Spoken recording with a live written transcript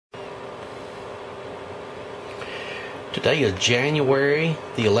Today is January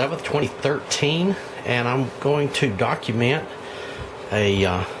the 11th, 2013, and I'm going to document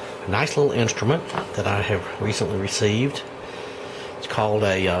a nice little instrument that I have recently received. It's called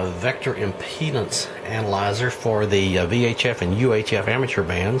a vector impedance analyzer for the VHF and UHF amateur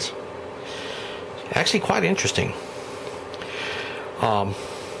bands. Actually quite interesting.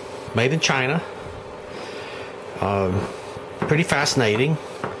 Made in China. Pretty fascinating.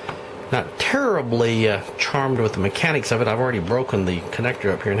 Not terribly charmed with the mechanics of it. I've already broken the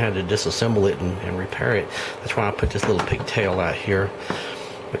connector up here and had to disassemble it and repair it. That's why I put this little pigtail out here,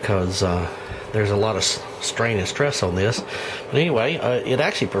 because there's a lot of strain and stress on this. But anyway, it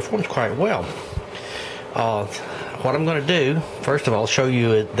actually performs quite well. What I'm going to do, first of all, show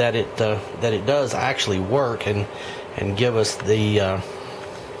you that it does actually work and give us the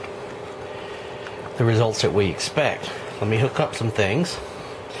results that we expect. Let me hook up some things.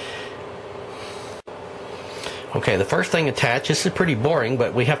 Okay, the first thing attached, this is pretty boring,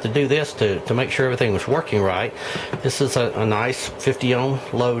 but we have to do this to make sure everything was working right. This is a nice 50 ohm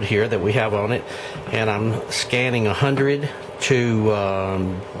load here that we have on it, and I'm scanning 100 to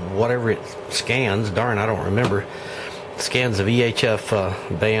whatever it scans. Darn, I don't remember. It scans the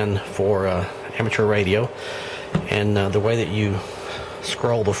VHF band for amateur radio, and the way that you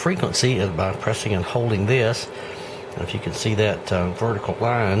scroll the frequency is by pressing and holding this. And if you can see that vertical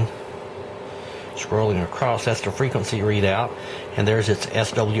line scrolling across, that's the frequency readout, and there's its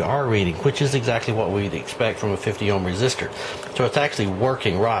SWR reading, which is exactly what we'd expect from a 50 ohm resistor. So it's actually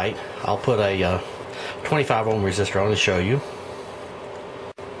working right. I'll put a 25 ohm resistor on to show you.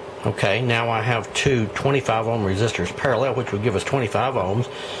 Okay, now I have two 25 ohm resistors parallel, which would give us 25 ohms,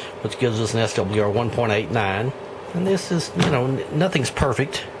 which gives us an SWR 1.89. And this is, you know, nothing's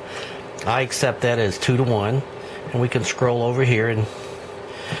perfect. I accept that as 2 to 1, and we can scroll over here, and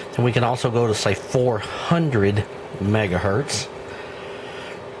we can also go to, say, 400 megahertz,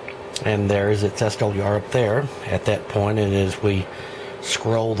 and there's its SWR up there at that point. And as we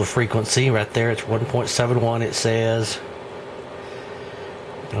scroll the frequency right there, it's 1.71. It says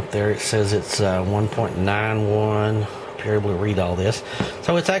up there, it says it's 1.91. You're able to read all this,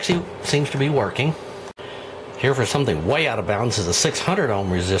 so it actually seems to be working. Here, for something way out of bounds, is a 600 ohm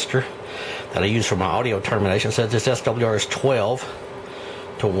resistor that I use for my audio termination. It says this SWR is 12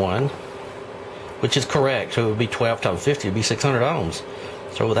 to 1, which is correct. So it would be 12 times 50, it would be 600 ohms.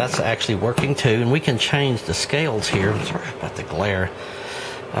 So that's actually working too. And we can change the scales here. Sorry about the glare.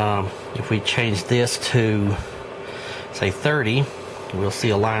 If we change this to, say, 30, we'll see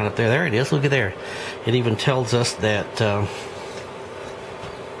a line up there. There it is. Look at there. It even tells us that our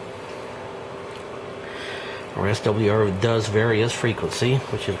SWR does vary as frequency,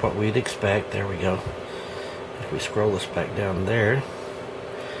 which is what we'd expect. There we go. If we scroll this back down there,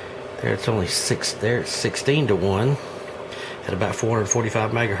 it's only 6. There it's 16 to 1 at about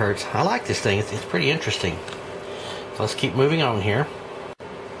 445 megahertz. I like this thing. It's pretty interesting. So let's keep moving on here.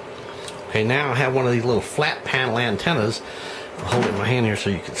 Okay, now I have one of these little flat panel antennas. I'll hold it in my hand here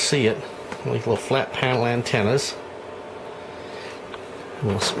so you can see it. These little flat panel antennas.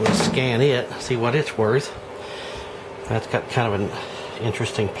 We'll scan it, see what it's worth. That's got kind of an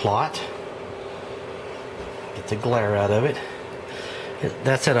interesting plot. Get the glare out of it.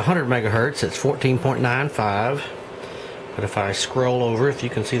 That's at 100 megahertz. It's 14.95. But if I scroll over, if you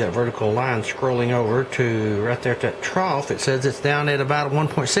can see that vertical line scrolling over to right there at that trough, it says it's down at about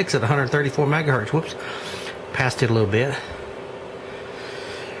 1.6 at 134 megahertz. Whoops, passed it a little bit.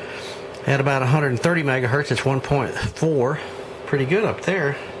 At about 130 megahertz, it's 1.4. Pretty good up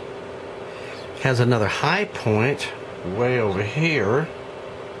there. Has another high point way over here,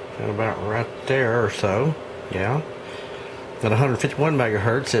 and about right there or so. Yeah. At 151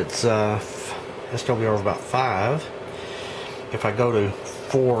 megahertz, it's SWR of about 5. If I go to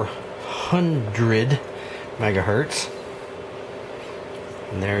 400 megahertz,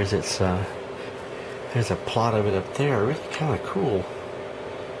 and there's its there's a plot of it up there. Really kind of cool.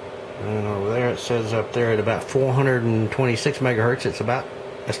 And over there, it says up there at about 426 megahertz, it's about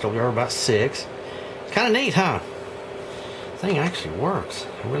SWR about 6. It's kind of neat, huh? The thing actually works.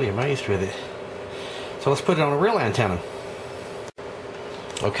 I'm really amazed with it. So let's put it on a real antenna.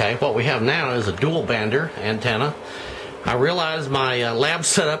 Okay, what we have now is a dual bander antenna. I realize my lab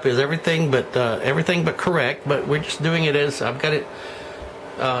setup is everything but correct, but we're just doing it as I've got it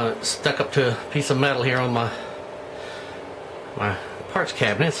stuck up to a piece of metal here on my parts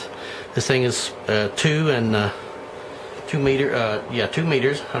cabinets. This thing is 2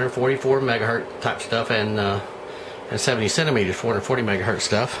 meters, 144 megahertz type stuff, and 70 centimeters, 440 megahertz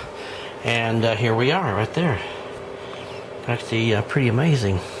stuff. And here we are, right there. Actually, pretty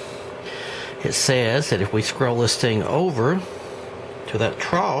amazing. it says that if we scroll this thing over to that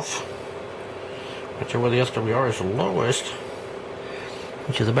trough, which is where the SWR is the lowest,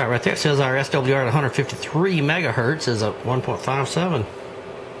 which is about right there, it says our SWR at 153 megahertz is a 1.57.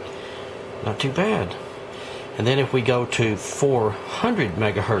 Not too bad. And then if we go to 400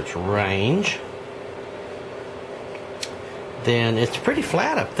 megahertz range, then it's pretty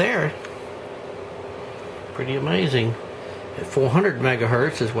flat up there. Pretty amazing. At 400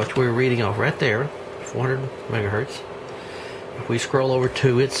 megahertz is what we're reading off right there. 400 megahertz. If we scroll over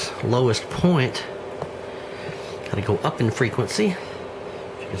to its lowest point, gotta go up in frequency.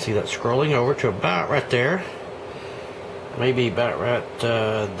 You can see that scrolling over to about right there. Maybe about right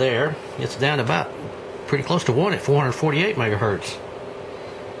there. It's down about pretty close to 1 at 448 megahertz.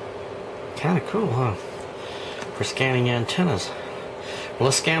 Kind of cool, huh? For scanning antennas. Well,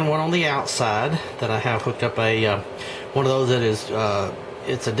 let's scan one on the outside that I have hooked up a one of those that is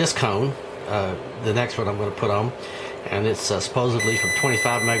it's a disc cone. The next one I'm going to put on, and it's supposedly from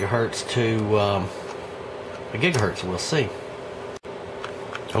 25 megahertz to a gigahertz. We'll see.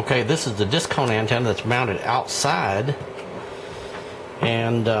 Okay, this is the disc cone antenna that's mounted outside,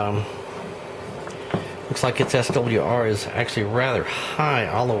 and looks like its SWR is actually rather high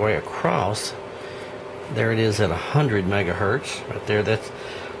all the way across. There it is at 100 megahertz right there. That's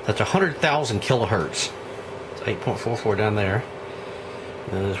 100,000 kilohertz. It's 8.44 down there.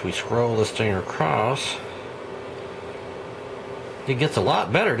 And as we scroll this thing across, it gets a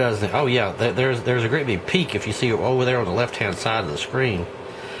lot better, doesn't it? Oh yeah, there's a great big peak if you see over there on the left hand side of the screen.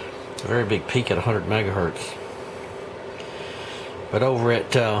 A very big peak at 100 megahertz. But over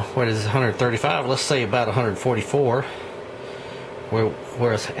at what is it, 135? Let's say about 144.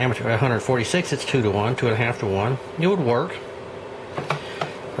 Whereas amateur at 146, it's 2 to 1, 2.5 to 1. It would work.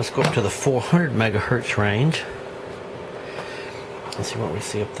 Let's go up to the 400 megahertz range. Let's see what we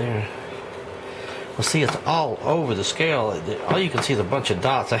see up there. We'll see it's all over the scale. All you can see is a bunch of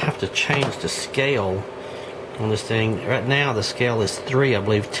dots. I have to change the scale on this thing. Right now the scale is 3, I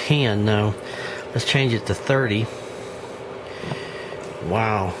believe 10. No, let's change it to 30.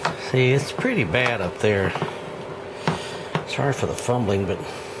 Wow. See, it's pretty bad up there. Sorry for the fumbling, but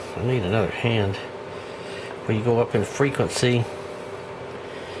I need another hand. When you go up in frequency,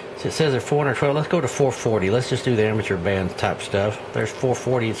 so it says at 412, let's go to 440. Let's just do the amateur band type stuff. There's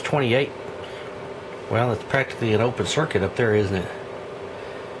 440, it's 28. Well, it's practically an open circuit up there, isn't it?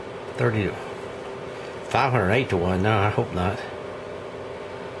 30 to 508 to 1. No, I hope not.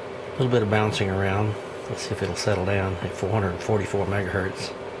 A little bit of bouncing around. Let's see if it'll settle down at 444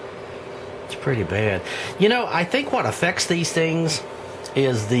 megahertz. It's pretty bad. You know, I think what affects these things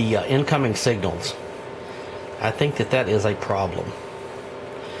is the incoming signals. I think that is a problem.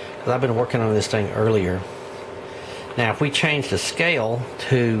 Because I've been working on this thing earlier. Now, if we change the scale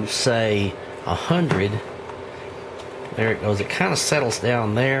to, say, 100, there it goes. It kind of settles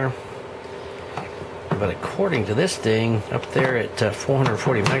down there. But according to this thing, up there at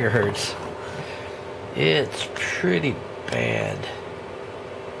 440 megahertz, it's pretty bad.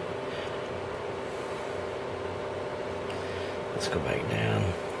 Let's go back down.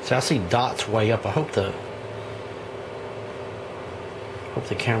 So I see dots way up. I hope the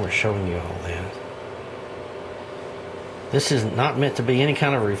camera's showing you all that. This is not meant to be any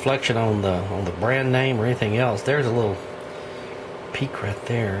kind of reflection on the brand name or anything else. There's a little peak right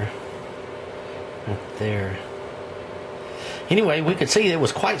there. Right there. Anyway, we could see it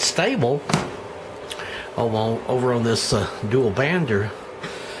was quite stable over on this dual bander.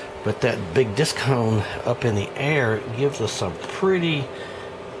 But that big disc cone up in the air gives us some pretty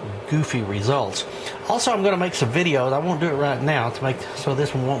goofy results. Also, I'm going to make some videos. I won't do it right now to make so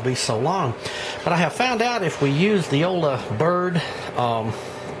this one won't be so long. But I have found out if we use the old Bird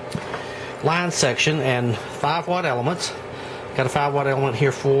line section and 5-watt elements, got a 5-watt element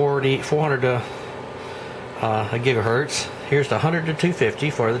here, 400 to a gigahertz. Here's the 100 to 250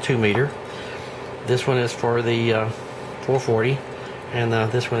 for the 2 meter. This one is for the 440. And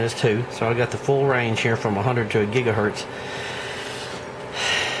this one is 2. So I got the full range here from 100 to a gigahertz.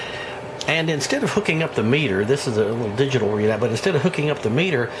 And instead of hooking up the meter, this is a little digital readout, but instead of hooking up the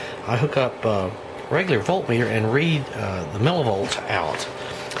meter, I hook up regular voltmeter and read the millivolts out.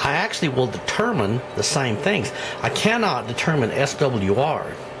 I actually will determine the same things. I cannot determine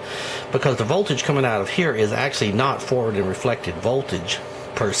SWR because the voltage coming out of here is actually not forward and reflected voltage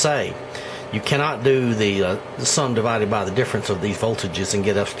per se. You cannot do the sum divided by the difference of these voltages and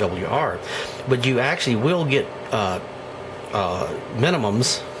get SWR. But you actually will get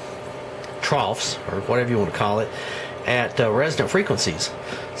minimums, troughs, or whatever you want to call it, at resonant frequencies.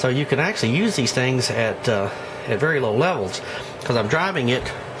 So you can actually use these things at very low levels. Because I'm driving it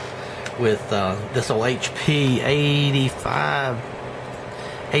with this old HP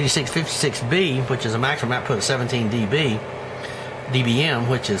 8656B, which is a maximum output of 17 dBm,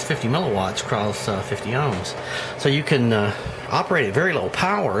 which is 50 milliwatts across 50 ohms. So you can operate at very low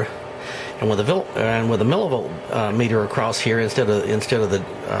power, and with a millivolt meter across here instead of the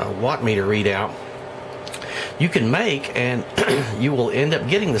watt meter readout, you can make, and you will end up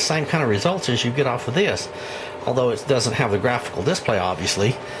getting the same kind of results as you get off of this, although it doesn't have the graphical display,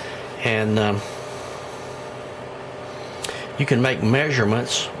 obviously. And you can make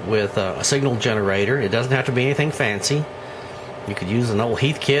measurements with a signal generator. It doesn't have to be anything fancy. You could use an old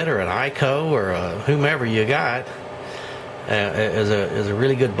Heathkit or an ICO or whomever you got as a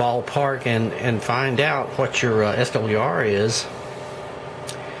really good ballpark, and find out what your SWR is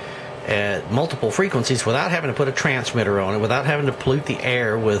at multiple frequencies without having to put a transmitter on it, without having to pollute the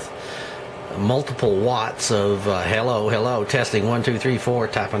air with multiple watts of hello, testing 1, 2, 3, 4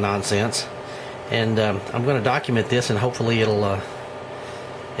 type of nonsense. And I'm going to document this, and hopefully it'll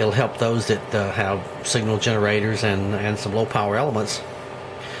help those that have signal generators and some low power elements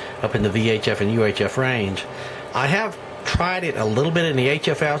up in the VHF and UHF range. I have tried it a little bit in the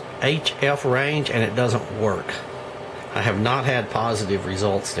HF range, and it doesn't work. I have not had positive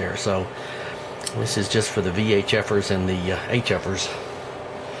results there, so this is just for the VHFers and the HFers.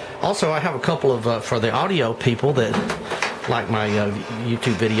 Also, I have a couple of, for the audio people that like my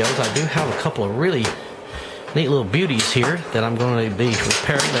YouTube videos, I do have a couple of really neat little beauties here that I'm going to be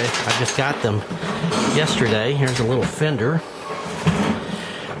repairing. I just got them yesterday. Here's a little fender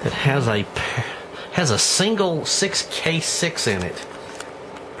that has a single 6K6 in it.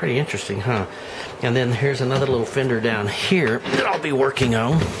 Pretty interesting, huh? And then here's another little fender down here that I'll be working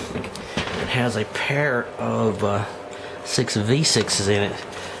on. It has a pair of 6V6s in it.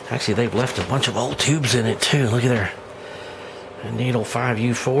 Actually, they've left a bunch of old tubes in it too. Look at there. A needle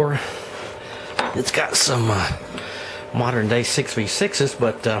 5U4. It's got some modern day 6V6s,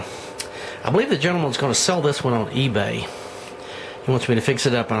 but I believe the gentleman's going to sell this one on eBay. He wants me to fix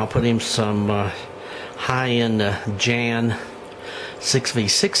it up, and I'll put him some high-end Jan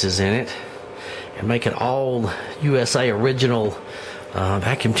 6V6s in it and make it all USA original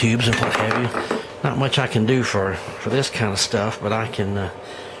vacuum tubes and what have you. Not much I can do for this kind of stuff, but I can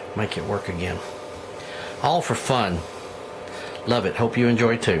make it work again. All for fun. Love it. Hope you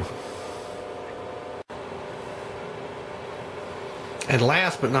enjoy too. And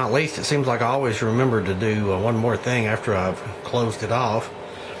last but not least, it seems like I always remember to do one more thing after I've closed it off,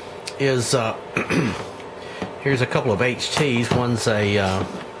 is here's a couple of HTs. One's a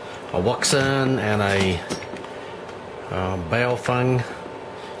Wuxen and a Baofeng. I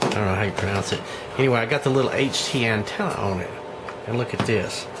don't know how you pronounce it. Anyway, I got the little HT antenna on it. And look at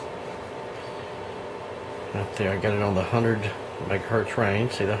this. Right there, I got it on the 100 megahertz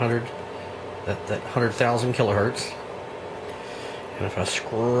range. See the 100? That 100,000 kilohertz. And if I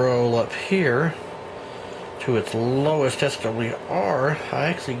scroll up here to its lowest SWR, I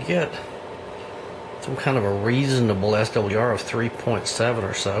actually get some kind of a reasonable SWR of 3.7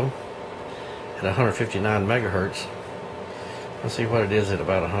 or so at 159 megahertz. Let's see what it is at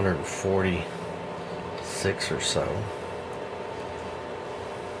about 146 or so.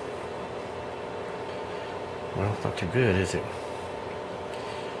 Well, not too good, is it?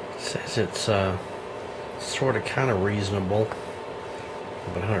 It says it's sort of kind of reasonable.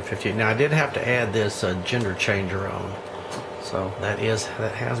 But 150. Now I did have to add this gender changer on, so that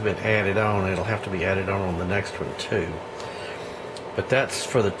has been added on. It'll have to be added on the next one too. But that's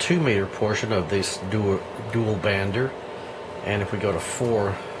for the 2 meter portion of this dual bander. And if we go to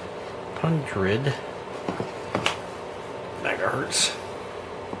 400 megahertz,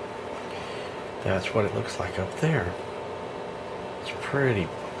 that's what it looks like up there. It's pretty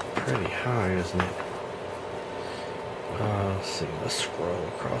high, isn't it? Let's see, let's scroll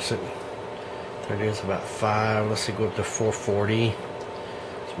across it. There it is, about 5. Let's see, go up to 440.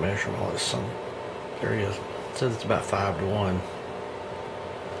 Let's measure all this. There it is. It says it's about 5 to 1.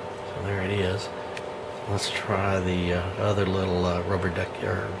 So there it is. Let's try the other little rubber duck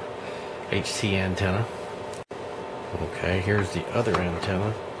or HT antenna. Okay, here's the other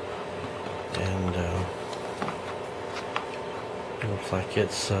antenna. And it looks like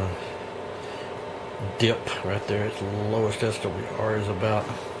it's dip right there. Its lowest SWR is about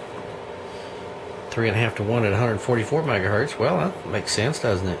 3.5 to 1 at 144 megahertz. Well, that makes sense,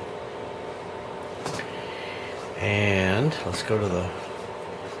 doesn't it? And let's go to the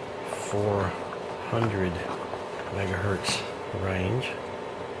 400 megahertz range,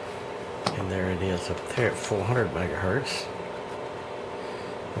 and there it is up there at 400 megahertz.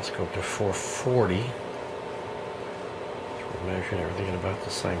 Let's go up to 440. We're measuring everything at about the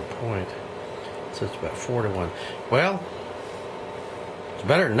same point. So it's about 4 to 1. Well, it's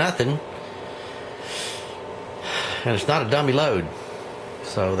better than nothing. And it's not a dummy load.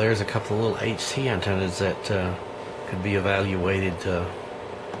 So there's a couple of little HT antennas that could be evaluated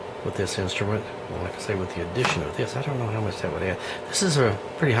with this instrument. Well, like I say, with the addition of this, I don't know how much that would add. This is a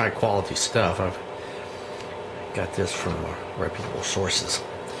pretty high quality stuff. I've got this from reputable sources.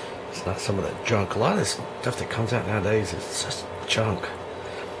 It's not some of that junk. A lot of this stuff that comes out nowadays is just junk,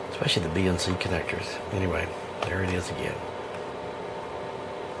 especially the BNC connectors. Anyway, there it is again.